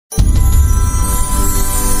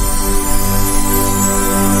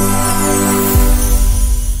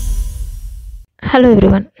Hello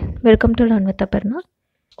everyone, welcome to learn with Aparna.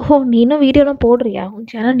 நீ இன்னும் வீடியோலாம் போடுறியா? உன்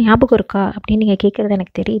சேனல் ஞாபகம் இருக்கா அப்படின்னு நீங்கள் கேட்குறது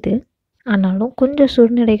எனக்கு தெரியுது. ஆனாலும் கொஞ்சம்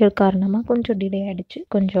சூழ்நிலைகள் காரணமாக கொஞ்சம் டிலே ஆகிடுச்சு.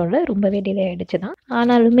 கொஞ்சம் இல்லை, ரொம்பவே டிலே ஆகிடுச்சு தான்.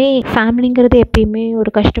 ஆனாலுமே ஃபேமிலிங்கிறது எப்பயுமே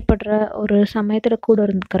ஒரு கஷ்டப்படுற ஒரு சமயத்தில் கூட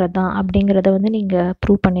இருந்துக்கிறது தான் அப்படிங்கிறத நீங்கள்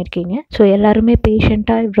ப்ரூவ் பண்ணியிருக்கீங்க. ஸோ எல்லாருமே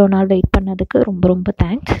பேஷண்ட்டாக இவ்வளோ நாள் வெயிட் பண்ணதுக்கு ரொம்ப ரொம்ப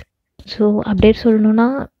தேங்க்ஸ். ஸோ அப்டேட் சொல்லணுன்னா,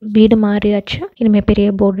 வீடு மாறியாச்சு. இனிமேல் பெரிய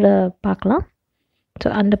போர்டில் பார்க்கலாம். ஸோ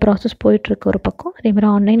அந்த ப்ராசஸ் போயிட்டுருக்கு ஒரு பக்கம். அதேமாதிரி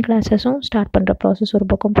ஆன்லைன் கிளாஸஸும் ஸ்டார்ட் பண்ணுற ப்ராசஸ் ஒரு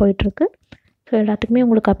பக்கம் போயிட்டுருக்கு. ஸோ எல்லாத்துக்குமே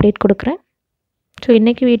உங்களுக்கு அப்டேட் கொடுக்குறேன். ஸோ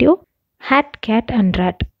இன்றைக்கி video had, gate and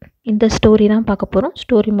rate இந்த ஸ்டோரி தான் பார்க்க போகிறோம்.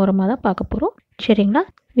 ஸ்டோரி மூலமாக தான் பார்க்க போகிறோம். சரிங்களா?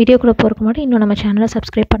 வீடியோக்குள்ளே போகிறதுக்கு முன்னாடி இன்னும் நம்ம சேனலை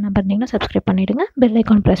சப்ஸ்கிரைப் பண்ண பார்த்தீங்கன்னா சப்ஸ்கிரைப் பண்ணிவிடுங்க. பெல்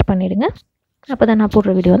ஐக்கான் ப்ரெஸ் பண்ணிவிடுங்க. அப்போ தான் நான்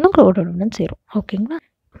போடுற வீடியோ உங்களோட சேரும். ஓகேங்களா?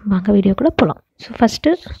 வாங்க வீடியோக்குள்ளே போகலாம். ஸோ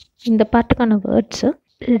ஃபஸ்ட்டு இந்த பாட்டுக்கான words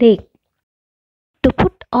Leh. To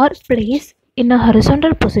put R place in a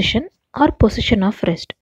horizontal position or position of rest.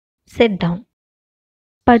 Sit down.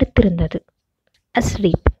 படுத்திருந்தது.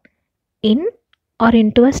 Asleep. In or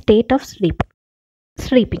into a state of sleep.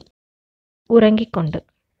 Sleeping. உறங்கிக் கொண்டு.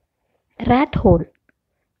 Rat hole.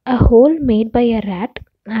 A hole made by a rat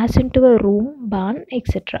as into a room, barn,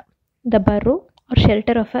 etc. The burrow or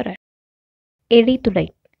shelter of a rat. எலி துளை.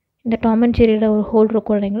 இந்த Tom and ஜெரியில் ஒரு whole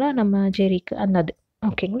இருக்கும் இல்லைங்களா, நம்ம ஜெரிக்கு அந்த அது.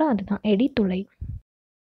 ஓகேங்களா? அதுதான் எலி துளை.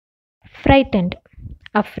 Frightened.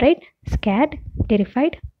 Afraid, scared,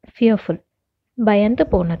 terrified, fearful. பயந்து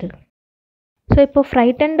போனது. ஸோ இப்போது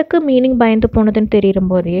ஃப்ரைட்டண்டுக்கு மீனிங் பயந்து போனதுன்னு தெரியும்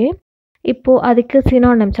போதே இப்போது அதுக்கு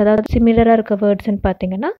சினானிம்ஸ், அதாவது சிமிலராக இருக்க வேர்ட்ஸ்ன்னு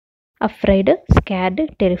பார்த்தீங்கன்னா அஃப்ரைடு, ஸ்கேர்டு,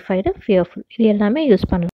 டெரிஃபைடு, ஃபியர்ஃபுல், இது எல்லாமே யூஸ்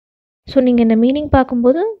பண்ணலாம். ஸோ நீங்கள் இந்த மீனிங்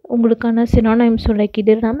பார்க்கும்போது உங்களுக்கான சினானிம்ஸ் லைக்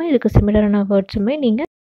இது இல்லாமல் இதுக்கு சிமிலரான வேர்ட்ஸுமே நீங்கள்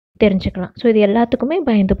தெரிஞ்சுக்கலாம். ஸோ இது எல்லாத்துக்குமே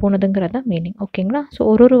பயந்து போனதுங்கிறது தான் மீனிங். ஓகேங்களா? ஸோ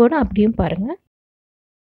ஒரு வேர்டும் அப்படியும் பாருங்கள்.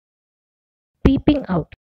 Peeping out.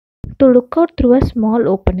 To look out through a small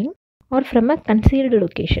opening or from a concealed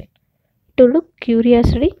location. To look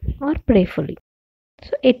curiously or playfully.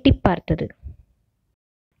 So, எட்டி பார்த்தது.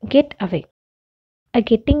 Get away. A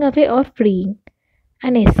getting away or fleeing.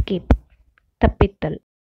 An escape. தப்பித்தல்.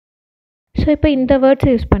 So இப்போ இந்த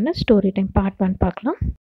வேர்ட்ஸை use பண்ண story time part 1 பார்க்கலாம்.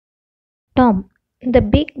 Tom, the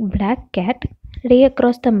big black cat, lay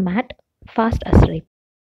across the mat, fast asleep.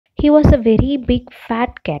 He was a very big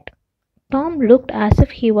fat cat. Tom looked as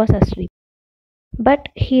if he was asleep, but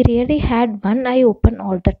he really had one eye open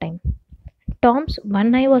all the time. Tom's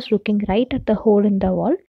one eye was looking right at the hole in the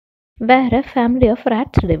wall where a family of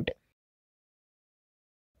rats lived.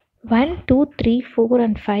 1, 2, 3, 4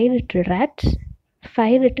 and 5 little rats,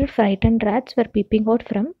 5 little frightened rats were peeping out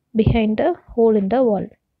from behind the hole in the wall.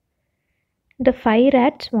 The 5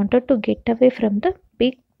 rats wanted to get away from the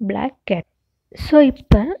big black cat. So,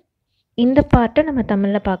 இப்போ இந்த பாட்டை நம்ம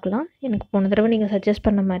தமிழில் பார்க்கலாம். எனக்கு போன தடவை நீங்கள் சஜஸ்ட்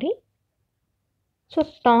பண்ண மாதிரி. ஸோ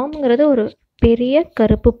டாம்ங்கிறது ஒரு பெரிய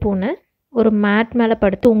கருப்பு பூனை ஒரு மேட் மேலே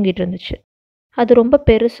படுத்து தூங்கிட்டு இருந்துச்சு. அது ரொம்ப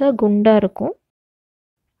பெருசாக குண்டாக இருக்கும்.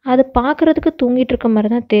 அது பார்க்குறதுக்கு தூங்கிட்டு இருக்க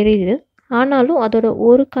மாதிரி தான் தெரியுது. ஆனாலும் அதோட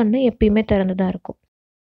ஒரு கண் எப்பயுமே திறந்து தான் இருக்கும்.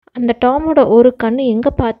 அந்த டாமோட ஒரு கண்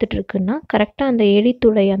எங்கே பார்த்துட்ருக்குன்னா கரெக்டாக அந்த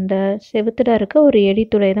எலித்துளை, அந்த செவுத்துல இருக்க ஒரு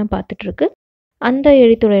எலித்துளையை தான் பார்த்துட்ருக்கு. அந்த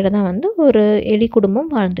எலித்துளையில் தான் ஒரு எலி குடும்பம்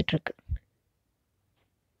வாழ்ந்துட்டுருக்கு.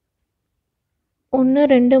 1,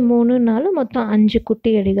 2, 3, 4 மொத்தம் 5 குட்டி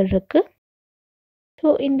எலிகள் இருக்குது. ஸோ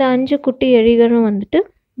இந்த 5 குட்டி எலிகளும்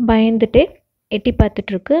பயந்துட்டே எட்டி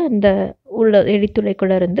பார்த்துட்ருக்கு அந்த உள்ள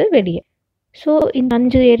எலித்துளைக்குள்ளே இருந்து வெளியே. ஸோ இந்த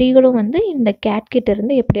 5 எலிகளும் இந்த கேட்கிட்ட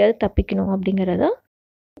இருந்து எப்படியாவது தப்பிக்கணும் அப்படிங்கிறதா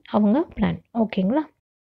அவங்க பிளான். ஓகேங்களா?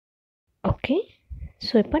 ஓகே.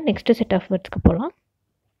 ஸோ இப்போ நெக்ஸ்ட்டு செட் ஆஃப் வேர்ட்ஸ்க்கு போகலாம்.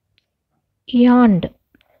 Yawned.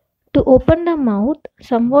 To open the mouth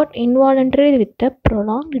somewhat involuntarily with a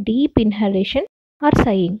prolonged deep inhalation or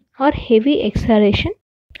sighing or heavy exhalation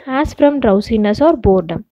as from drowsiness or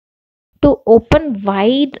boredom. To open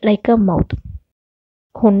wide like a mouth.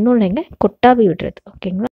 ஒன்றும் இல்லைங்க, கொட்டாவி விடுறது.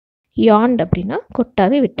 ஓகேங்களா? யாண்ட் அப்படின்னா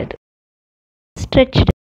கொட்டாவி விட்டது.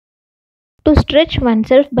 Stretched. To stretch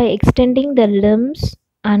oneself by extending the limbs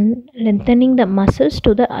and lengthening the muscles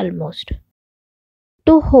to the utmost.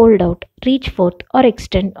 To hold out, reach forth or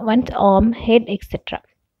extend one's arm, head, etc.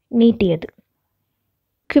 நீட்டியது.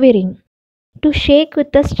 Quivering. To shake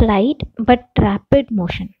with a slight but rapid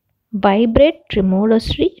motion. Vibrate,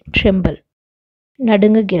 tremulously, tremble.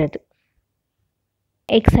 நடுங்குகிறது.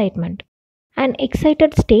 Excitement. An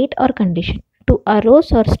excited state or condition. To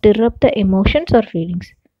arouse or stir up the emotions or feelings.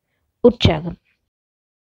 உற்சாகம்.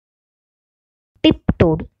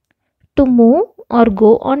 Tiptoed. To move or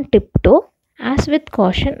go on tiptoe as with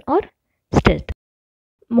caution or stealth.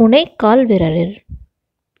 முனை கால் விரலில்.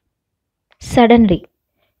 Suddenly.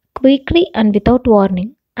 Quickly and without warning,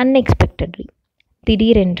 unexpectedly.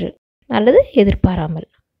 திடீரென்று அல்லது எதிர்பாராமல்.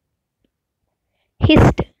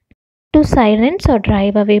 hissed, to silence or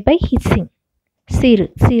drive away by hissing,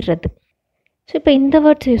 சீர்றது. So இப்போ இந்த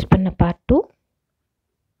words use பண்ண part 2.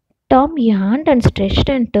 Tom yawned and stretched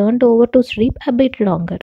and turned over to sleep a bit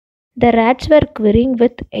longer. The rats were quivering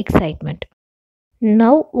with excitement.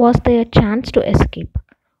 Now was their chance to escape.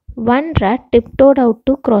 One rat tiptoed out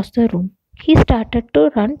to cross the room. He started to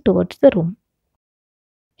run towards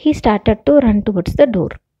the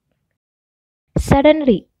door.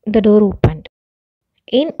 Suddenly, the door opened.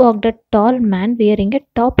 In walked a tall man wearing a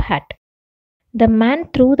top hat. The man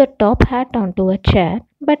threw the top hat onto a chair,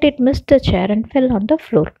 but it missed the chair and fell on the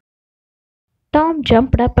floor. Tom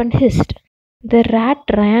jumped up and hissed. The rat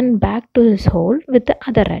ran back to his hole with the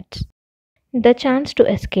other rats. The chance to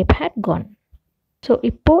escape had gone. So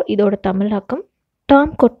இப்போது இதோட தமிழாக்கம்.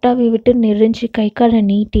 Tom கொட்டாவி விட்டு நெறிஞ்சு கை காலை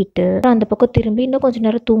நீட்டிட்டு அந்த பக்கம் திரும்பி இன்னும் கொஞ்சம்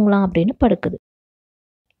நேரம் தூங்கலாம் அப்படின்னு படுக்குது.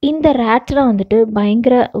 இந்த ரேட்ஸ்லாம் வந்துட்டு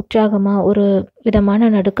பயங்கர உற்சாகமாக ஒரு விதமான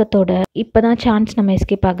நடுக்கத்தோட இப்போ தான் சான்ஸ் நம்ம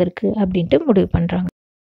எஸ்கேப் ஆகிருக்கு அப்படின்ட்டு முடிவு பண்ணுறாங்க.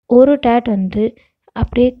 ஒரு டேட் வந்து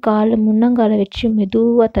அப்படியே முன்னங்காலை வச்சு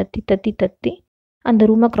மெதுவாக தத்தி அந்த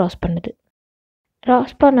ரூமை க்ராஸ் பண்ணுது.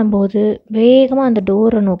 க்ராஸ் பண்ணும்போது வேகமாக அந்த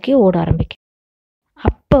டோரை நோக்கி ஓட ஆரம்பிக்கும்.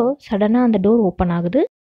 அப்போ சடனாக அந்த டோர் ஓப்பன் ஆகுது.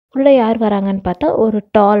 உள்ளே யார் வராங்கன்னு பார்த்தா ஒரு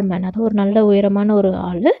டால் மேன், அது ஒரு நல்ல உயரமான ஒரு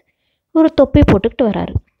ஆள், ஒரு தொப்பி போட்டுக்கிட்டு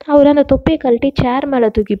வராரு. அவர் அந்த தொப்பியை கழட்டி சேர் மேலே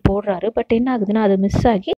தூக்கி போடுறாரு. பட் என்ன ஆகுதுன்னா அது மிஸ்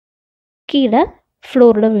ஆகி கீழே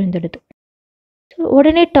ஃப்ளோரில் விழுந்துடுது.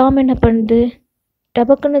 உடனே டாம் என்ன பண்ணுது,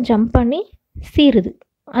 டபக்குன்னு ஜம்ப் பண்ணி சீருது.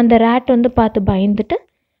 அந்த ரேட் வந்து பார்த்து பயந்துட்டு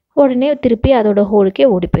உடனே திருப்பி அதோட ஹோலுக்கே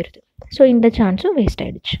ஓடி போயிடுது. ஸோ இந்த சான்ஸும் வேஸ்ட்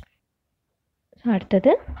ஆகிடுச்சு.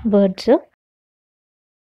 அடுத்தது words.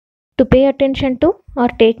 To pay attention to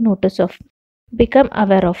R take notice of, become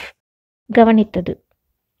aware of, கவனித்தது.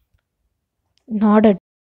 nodded,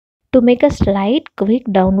 to make a slight quick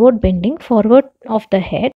downward bending forward of the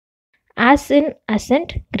head as in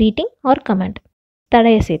assent, greeting or command,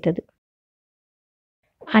 தலையசைத்தது.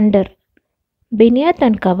 under, beneath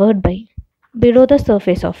and covered by, below the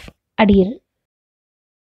surface of, அடியில்.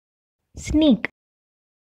 sneak,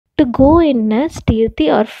 to go in a stealthy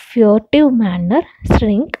or furtive manner,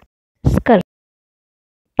 shrink, skulk,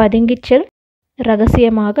 பதுங்கிச்சல்,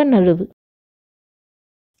 ரகசியமாக நழுவு.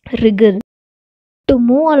 wriggle, to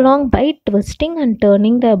move along by twisting and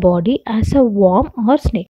turning the body as a worm or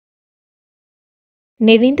snake.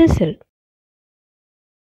 நெளிந்து செல்.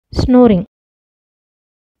 snoring,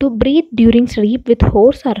 to breathe during sleep with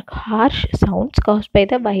hoarse or harsh sounds caused by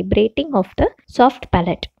the vibrating of the soft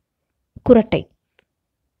palate. குரட்டை.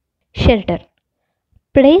 shelter,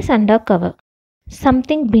 place under cover,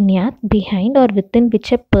 something beneath, behind or within which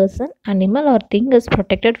a person, animal or thing is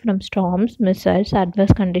protected from storms, missiles,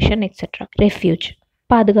 adverse condition, etc. refuge,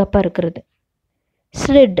 பாதுகாப்பாக இருக்கிறது.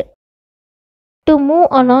 slid, to move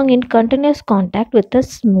along in continuous contact with a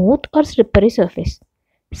smooth or slippery surface,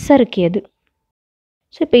 சறுக்கியது.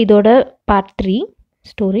 So இப்போ இதோட part 3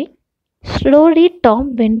 story. Slowly Tom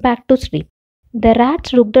went back to sleep. The rats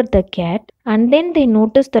looked at the cat and then they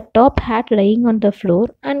noticed the top hat lying on the floor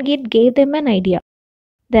and it gave them an idea.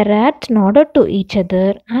 The rats nodded to each other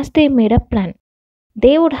as they made a plan.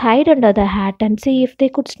 They would hide under the hat and see if they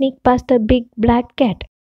could sneak past the big black cat.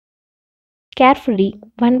 Carefully,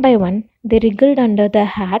 one by one, they wriggled under the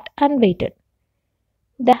hat and waited.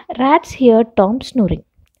 The rats heard Tom snoring.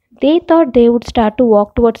 They thought they would start to walk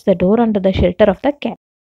towards the door under the shelter of the cat.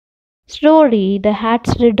 Slowly, the hat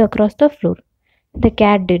slid across the floor. The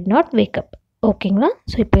cat did not wake up. ஓகேங்களா?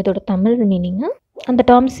 So இப்போ இதோட Tamil meaning, அந்த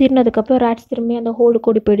Tom சீர்னதுக்கப்புறம் rates திரும்பி அந்த hole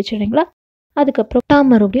கூடி போயிடுச்சு இல்லைங்களா? அதுக்கப்புறம் டாம்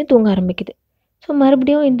மறுபடியும் தூங்க ஆரம்பிக்குது. ஸோ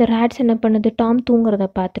மறுபடியும் இந்த ரேட்ஸ் என்ன பண்ணுது, டாம் தூங்குறத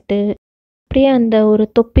பார்த்துட்டு அப்படியே அந்த ஒரு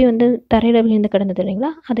தொப்பி வந்து தரையில் விழுந்து கிடந்தது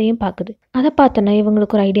இல்லைங்களா, அதையும் பார்க்குது. அதை பார்த்தோன்னா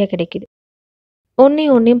இவங்களுக்கு ஒரு ஐடியா கிடைக்கிது.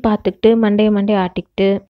 ஒன்றையும் பார்த்துக்கிட்டு மண்டையை ஆட்டிக்கிட்டு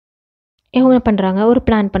இவங்க பண்ணுறாங்க, ஒரு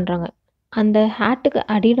பிளான் பண்ணுறாங்க. அந்த ஹேட்டுக்கு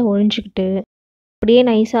அடியில் ஒழிஞ்சிக்கிட்டு அப்படியே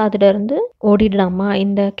நைஸாக அதில் இருந்து ஓடிடலாமா,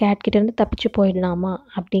 இந்த கேட்கிட்டேருந்து தப்பிச்சு போயிடலாமா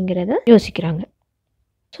அப்படிங்கிறத யோசிக்கிறாங்க.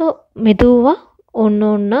 ஸோ மெதுவாக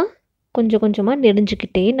ஒன்றா கொஞ்சமாக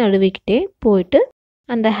நெறிஞ்சிக்கிட்டே நழுவிக்கிட்டே போயிட்டு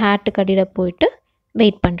அந்த ஹேட்டுக்கு அடியில் போயிட்டு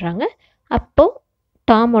வெயிட் பண்ணுறாங்க. அப்போது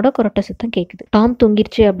டாமோட கொரட்டை சத்தம் கேட்குது. டாம்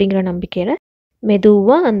தூங்கிடுச்சு அப்படிங்கிற நம்பிக்கையில்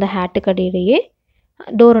மெதுவாக அந்த ஹேட்டுக்கு அடியிலேயே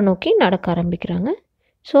டோரை நோக்கி நடக்க ஆரம்பிக்கிறாங்க.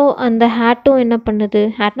 ஸோ அந்த ஹேட்டும் என்ன பண்ணுது,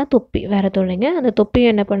 ஹேட்னா தொப்பி, வேறு தொல்லைங்க, அந்த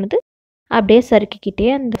தொப்பியும் என்ன பண்ணுது, அப்படியே சறுக்கிக்கிட்டே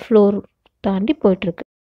அந்த ஃப்ளோர் தாண்டி போயிட்டுருக்கு.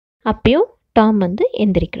 அப்பயும் டாம் வந்து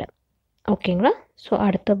எந்திரிக்கல. ஓகேங்களா? ஸோ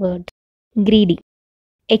அடுத்த words. greedy,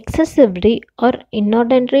 excessively or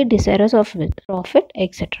inordinately desirous of wealth, profit,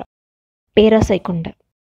 etc. பேராசை கொண்ட.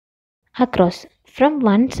 across, from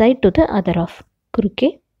one side to the other of, குறுக்கே.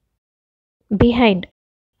 behind,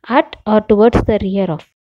 at or towards the rear of,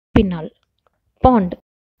 பின்னால். pond,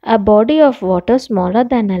 a body of water smaller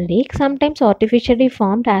than a lake, sometimes artificially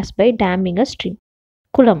formed as by damming a stream.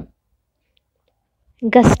 குளம்.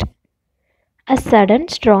 gust, a sudden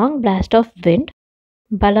strong blast of wind,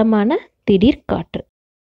 பலமான திடீர் காற்று.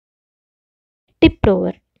 tip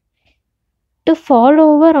over, to fall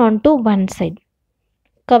over onto one side,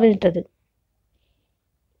 கவிழ்ந்தது.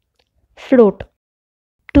 float,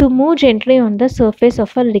 to move gently on the surface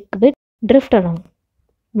of a liquid, drift along,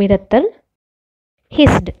 மிதத்தல்.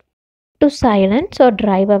 hissed, to silence or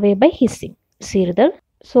drive away by hissing, சீறுதல்.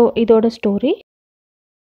 So இதோட story.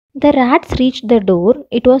 The rats reached the door.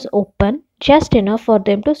 It was open just enough for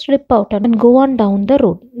them to slip out and go on down the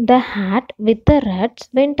road. The hat with the rats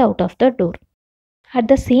went out of the door. At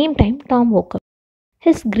the same time, Tom woke up.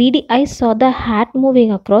 His greedy eyes saw the hat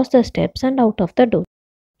moving across the steps and out of the door.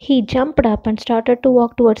 He jumped up and started to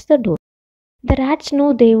walk towards the door. The rats knew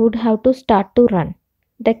they would have to start to run.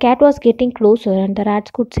 The cat was getting closer and the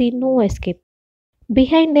rats could see no escape.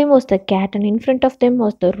 Behind them was the cat and in front of them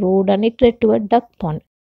was the road and it led to a duck pond.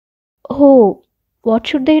 Oh, what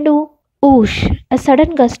should they do? Whoosh! A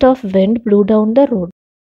sudden gust of wind blew down the road.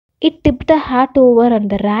 It tipped the hat over and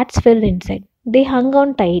the rats fell inside. They hung on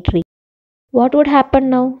tightly. What would happen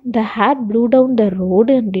now? The hat blew down the road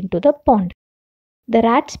and into the pond. The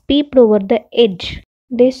rats peeped over the edge.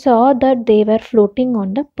 They saw that they were floating on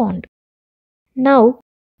the pond. Now,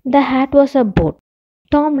 the hat was a boat.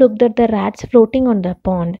 Tom looked at the rats floating on the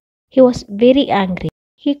pond. He was very angry.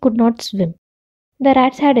 He could not swim. The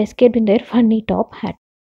rats had escaped in their funny top hat.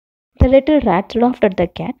 The little rats laughed at the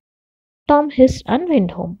cat. Tom hissed and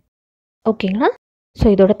went home. ஓகேங்களா? So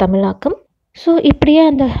இதோட தமிழாக்கம். So இப்படியே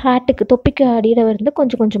அந்த ஹேட்டுக்கு தொப்பிக்கு அடியில் வந்து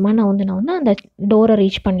கொஞ்சம் கொஞ்சமாக நவுந்து அந்த டோரை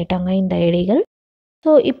ரீச் பண்ணிட்டாங்க இந்த எலிகள்.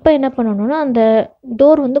 ஸோ இப்போ என்ன பண்ணணும்னா அந்த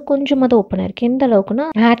டோர் வந்து கொஞ்சமாக தான் ஓப்பன் ஆயிருக்கு. எந்த அளவுக்குன்னா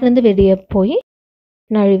ஹேட்லேருந்து வெளியே போய்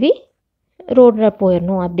நழுவி ரோடில்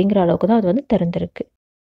போயிடணும் அப்படிங்கிற அளவுக்கு தான் அது வந்து திறந்துருக்கு.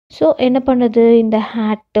 ஸோ என்ன பண்ணுது, இந்த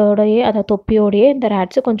ஹேட்டோடையே அந்த தொப்பியோடையே இந்த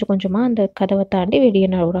ரேட்ஸு கொஞ்சம் கொஞ்சமாக அந்த கதவை தாண்டி வெளியே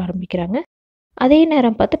நழுவ ஆரம்பிக்கிறாங்க. அதே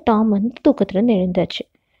நேரம் பார்த்து டாம் வந்து தூக்கத்துலேருந்து எழுந்தாச்சு.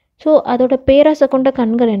 ஸோ அதோட பேராசை கொண்ட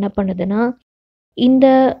கண்கள் என்ன பண்ணுதுன்னா, இந்த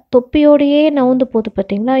தொப்பியோடையே நவுந்து போகுது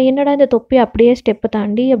பார்த்தீங்களா, என்னடா இந்த தொப்பி அப்படியே ஸ்டெப்பை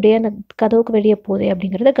தாண்டி அப்படியே அந்த கதவுக்கு வெளியே போகுது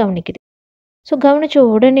அப்படிங்கிறத கவனிக்குது. ஸோ கவனித்த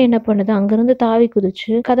உடனே என்ன பண்ணுது, அங்கேருந்து தாவி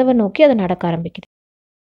குதிச்சு கதவை நோக்கி அதை நடக்க ஆரம்பிக்குது.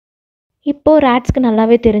 இப்போது ரேட்ஸ்க்கு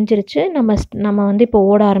நல்லாவே தெரிஞ்சிருச்சு நம்ம வந்து இப்போ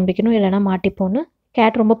ஓட ஆரம்பிக்கணும், இல்லைனா மாட்டிப்போன்னு.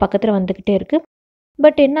 கேட் ரொம்ப பக்கத்தில் வந்துக்கிட்டே இருக்குது.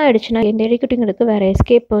 பட் என்ன ஆயிடுச்சுன்னா, இந்த எலிக்குட்டிங்களுக்கு வேறு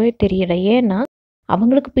எஸ்கேப்பே தெரியலை. ஏன்னா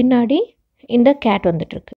அவங்களுக்கு பின்னாடி இந்த கேட்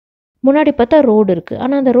வந்துட்டுருக்கு. முன்னாடி பார்த்தா ரோடு இருக்குது.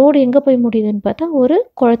 ஆனால் அந்த ரோடு எங்கே போய் முடியுதுன்னு பார்த்தா ஒரு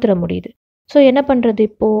குளத்துல முடியுது. ஸோ என்ன பண்ணுறது,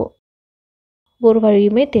 இப்போது ஒரு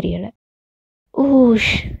வழியுமே தெரியலை.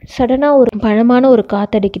 ஊஷ்! சடனாக ஒரு பழமான ஒரு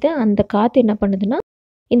காற்றடிக்குது. அந்த காற்று என்ன பண்ணுதுன்னா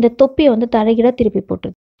இந்த தொப்பியை வந்து தலைகீழாக திருப்பி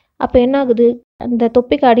போட்டுது. அப்போ என்ன ஆகுது, அந்த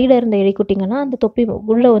தொப்பிக்கு அடியில் இருந்த எலிக்குட்டிங்கன்னா அந்த தொப்பி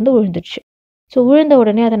உள்ளே வந்து விழுந்துடுச்சு. ஸோ விழுந்த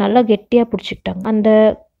உடனே அதை நல்லா கெட்டியாக பிடிச்சிக்கிட்டாங்க. அந்த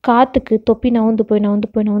காற்றுக்கு தொப்பி நவுந்து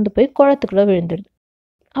போய் குளத்துக்குள்ளே விழுந்துடுது.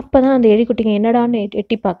 அப்போ தான் அந்த எலிக்குட்டிங்க என்னடான்னு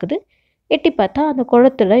எட்டி பார்க்குது. எட்டி பார்த்தா அந்த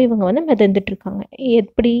குளத்துல இவங்க வந்து மிதந்துட்டுருக்காங்க.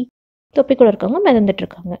 எப்படி, தொப்பிக்குள்ளே இருக்கவங்க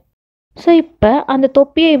மிதந்துட்டுருக்காங்க. ஸோ இப்போ அந்த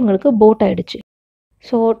தொப்பியை இவங்களுக்கு போட் ஆகிடுச்சு.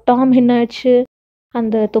 ஸோ டாம் என்ன ஆயிடுச்சு,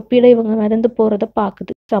 அந்த தொப்பியில் இவங்க மிதந்து போகிறத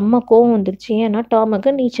பார்க்குது. செம்ம கோவம் வந்துருச்சு. ஏன்னா டாமுக்கு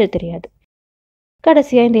நீச்சல் தெரியாது.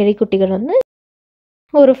 கடைசியாக இந்த எலிக்குட்டிகள் வந்து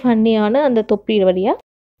ஒரு ஃபன்னியான அந்த தொப்பி வழியாக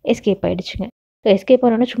எஸ்கேப் ஆகிடுச்சுங்க. எஸ்கேப்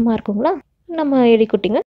ஆனோன்னா சும்மா இருக்குங்களா, நம்ம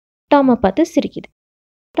எலிக்குட்டிங்க டாமை பார்த்து சிரிக்குது.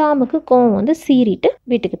 டாமுக்கு கோவம் வந்து சீறிட்டு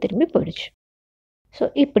வீட்டுக்கு திரும்பி போயிடுச்சு. ஸோ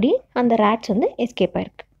இப்படி அந்த ரேட்ஸ் வந்து எஸ்கேப்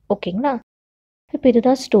ஆகிருக்கு. ஓகேங்களா? இப்போ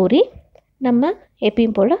இதுதான் ஸ்டோரி. நம்ம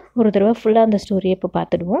எப்பயும் போல் ஒரு தடவை ஃபுல்லாக அந்த ஸ்டோரியை இப்போ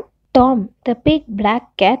பார்த்துடுவோம். Tom, the big black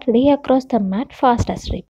cat, lay across the mat fast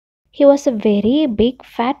asleep. He was a very big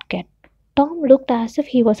fat cat. Tom looked as if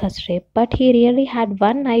he was asleep, but he really had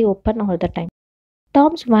one eye open all the time.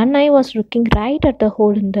 Tom's one eye was looking right at the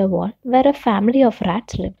hole in the wall where a family of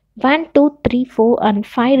rats lived. 1, 2, 3, 4 and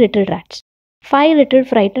 5 little rats. 5 little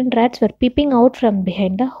frightened rats were peeping out from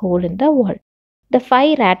behind the hole in the wall. The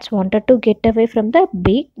 5 rats wanted to get away from the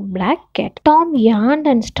big black cat. Tom yawned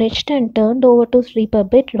and stretched and turned over to sleep a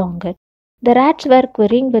bit longer. The rats were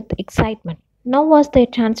quivering with excitement. Now was their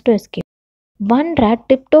chance to escape. One rat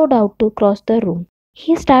tiptoed out to cross the room.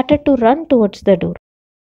 He started to run towards the door.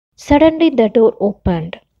 Suddenly the door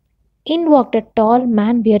opened. In walked a tall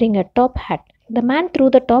man wearing a top hat. The man threw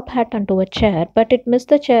the top hat onto a chair, but it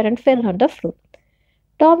missed the chair and fell on the floor.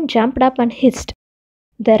 Tom jumped up and hissed.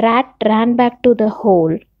 The rat ran back to the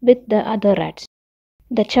hole with the other rats.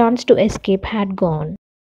 The chance to escape had gone.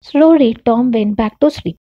 Slowly, Tom went back to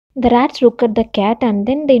sleep. The rats looked at the cat and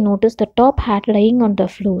then they noticed the top hat lying on the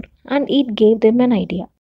floor, and it gave them an idea.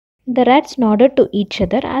 The rats nodded to each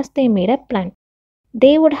other as they made a plan.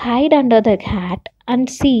 They would hide under the hat and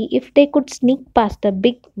see if they could sneak past the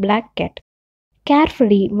big black cat.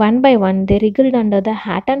 Carefully, one by one, they wriggled under the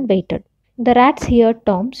hat and waited. The rats heard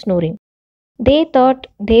Tom snoring. They thought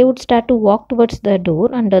they would start to walk towards the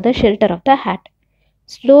door under the shelter of the hat.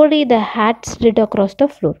 Slowly, the hat slid across the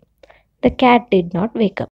floor. The cat did not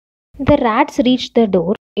wake up. The rats reached the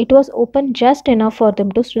door. It was open just enough for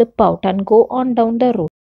them to slip out and go on down the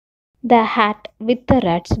road. The hat with the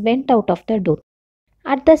rats went out of the door.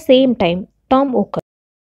 At the same time, Tom woke up.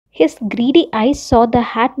 His greedy eyes saw the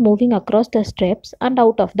hat moving across the steps and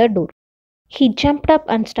out of the door. He jumped up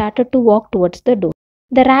and started to walk towards the door.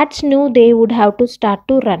 The rats knew they would have to start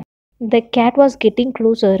to run. The cat was getting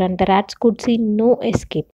closer and the rats could see no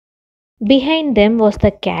escape. Behind them was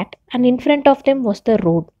the cat and in front of them was the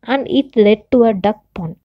road, and it led to a duck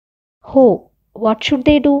pond. Oh, what should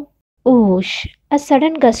they do? Whoosh! A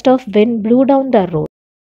sudden gust of wind blew down the road.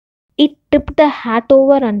 It tipped the hat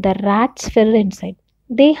over and the rats fell inside.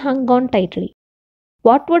 They hung on tightly.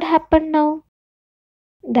 What would happen now?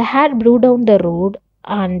 The hat blew down the road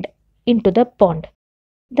and into the pond.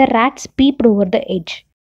 The rats peeped over the edge.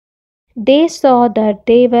 They saw that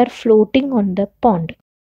they were floating on the pond.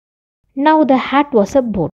 Now the hat was a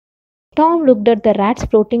boat. Tom looked at the rats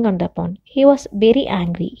floating on the pond. He was very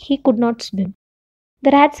angry. He could not swim.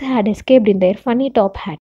 The rats had escaped in their funny top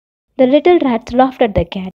hat. The little rats laughed at the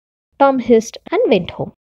cat. Tom hissed and went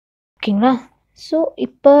home. ஓகேங்களா? So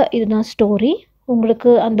இப்போ இதுதான் story.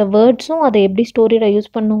 உங்களுக்கு அந்த வேர்ட்ஸும் அதை எப்படி ஸ்டோரியில்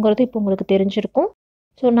use பண்ணுங்கிறது இப்போ உங்களுக்கு தெரிஞ்சிருக்கும்.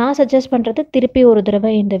 ஸோ நான் சஜஸ்ட் பண்ணுறது திருப்பி ஒரு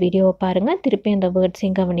தடவை இந்த வீடியோவை பாருங்கள். திருப்பி அந்த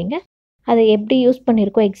வேர்ட்ஸையும் கவனிங்க. அதை எப்படி யூஸ்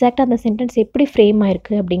பண்ணியிருக்கோம், எக்ஸாக்டாக அந்த சென்டென்ஸ் எப்படி ஃப்ரேம்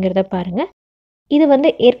ஆயிருக்கு அப்படிங்கிறத பாருங்கள். இது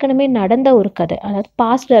ஏற்கனவே நடந்த ஒரு கதை, அதாவது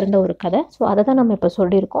பாஸ்டில் இருந்த ஒரு கதை. ஸோ அதை தான் நம்ம இப்போ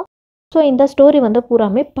சொல்லியிருக்கோம். ஸோ இந்த ஸ்டோரி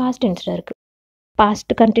பூராமே பாஸ்ட் டென்ஸில் இருக்குது.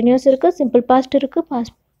 பாஸ்ட் கண்டினியூஸ் இருக்குது, சிம்பிள் பாஸ்ட் இருக்குது,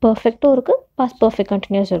 பாஸ்ட் பர்ஃபெக்டும் இருக்குது, பாஸ்ட் பர்ஃபெக்ட்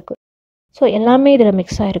கண்டினியூஸ் இருக்குது. ஸோ எல்லாமே இதில்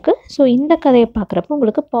மிக்ஸ் ஆகிருக்கு. ஸோ இந்த கதையை பார்க்குறப்ப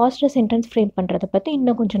உங்களுக்கு பாஸ்டில் சென்டென்ஸ் ஃப்ரேம் பண்ணுறதை பற்றி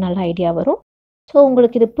இன்னும் கொஞ்சம் நல்ல ஐடியா வரும். ஸோ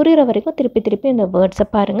உங்களுக்கு இது புரிகிற வரைக்கும் திருப்பி இந்த வேர்ட்ஸை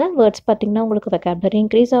பாருங்கள். வேர்ட்ஸ் பார்த்திங்கன்னா உங்களுக்கு வெக்காபுலரி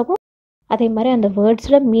இன்க்ரீஸ் ஆகும். அதே மாதிரி அந்த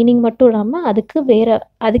வேர்ட்ஸில் மீனிங் மட்டும் இல்லாமல்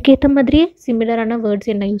அதுக்கேற்ற மாதிரியே சிமிலரான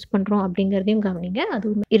வேர்ட்ஸ் என்ன யூஸ் பண்ணுறோம் அப்படிங்கிறதையும் கவனிங்க.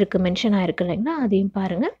 அதுவும் இருக்குது, மென்ஷன் ஆகிருக்கு இல்லைங்களா, அதையும்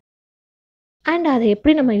பாருங்கள். அண்ட் அதை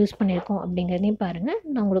எப்படி நம்ம யூஸ் பண்ணியிருக்கோம் அப்படிங்கிறதையும் பாருங்கள்.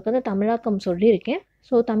 நான் உங்களுக்கு தமிழாக்கம் சொல்லியிருக்கேன்.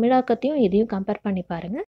 ஸோ தமிழாக்கத்தையும் இதையும் கம்பேர் பண்ணி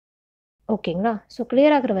பாருங்கள். ஓகேங்களா? ஸோ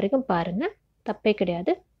கிளியர் ஆகிற வரைக்கும் பாருங்கள், தப்பே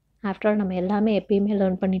கிடையாது. ஆஃப்டர் ஆல் நம்ம எல்லாமே எப்பயுமே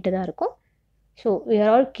லேர்ன் பண்ணிட்டு தான் இருக்கோம். So we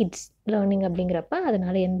are all kids learning அப்படிங்கிறப்ப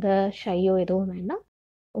அதனால் எந்த ஷையோ எதுவும் வேண்டாம்.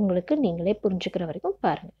 உங்களுக்கு நீங்களே புரிஞ்சுக்கிற வரைக்கும்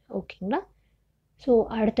பாருங்கள். ஓகேங்களா? ஸோ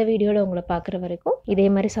அடுத்த வீடியோவில் உங்களை பார்க்குற வரைக்கும் இதே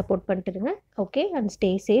மாதிரி support பண்ணிட்டுருங்க. Okay, and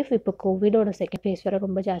stay safe. இப்போ கோவிடோட செகண்ட் ஃபேஸ் வர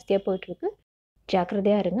ரொம்ப ஜாஸ்தியாக போயிட்டுருக்கு.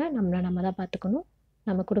 ஜாக்கிரதையாக இருங்க. நம்மளை நம்ம தான் பார்த்துக்கணும்.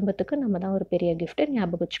 நம்ம குடும்பத்துக்கு நம்ம தான் ஒரு பெரிய கிஃப்ட்டு,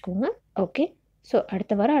 ஞாபகம் வச்சுக்கோங்க. ஓகே, ஸோ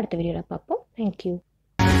அடுத்த வாரம் அடுத்த வீடியோவில் பார்ப்போம். தேங்க்யூ.